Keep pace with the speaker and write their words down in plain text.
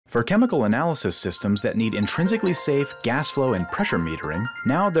For chemical analysis systems that need intrinsically safe gas flow and pressure metering,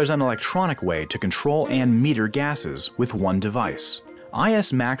 now there's an electronic way to control and meter gases with one device.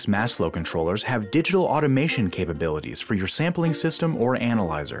 IS Max mass flow controllers have digital automation capabilities for your sampling system or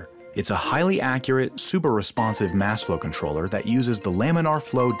analyzer. It's a highly accurate, super responsive mass flow controller that uses the laminar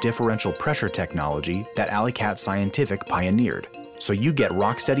flow differential pressure technology that Alicat Scientific pioneered. So you get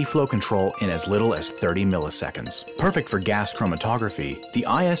rock-steady flow control in as little as 30 milliseconds. Perfect for gas chromatography, the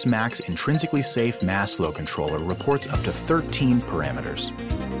IS Max intrinsically safe mass flow controller reports up to 13 parameters.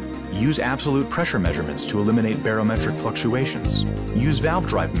 Use absolute pressure measurements to eliminate barometric fluctuations. Use valve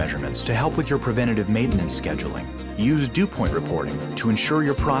drive measurements to help with your preventative maintenance scheduling. Use dew point reporting to ensure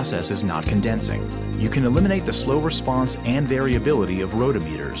your process is not condensing. You can eliminate the slow response and variability of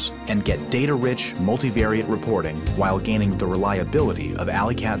rotometers and get data-rich, multivariate reporting while gaining the reliability of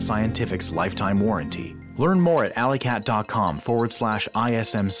Alicat Scientific's lifetime warranty. Learn more at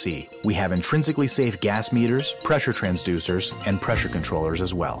alicat.com/ISMC. We have intrinsically safe gas meters, pressure transducers, and pressure controllers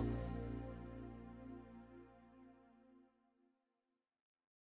as well.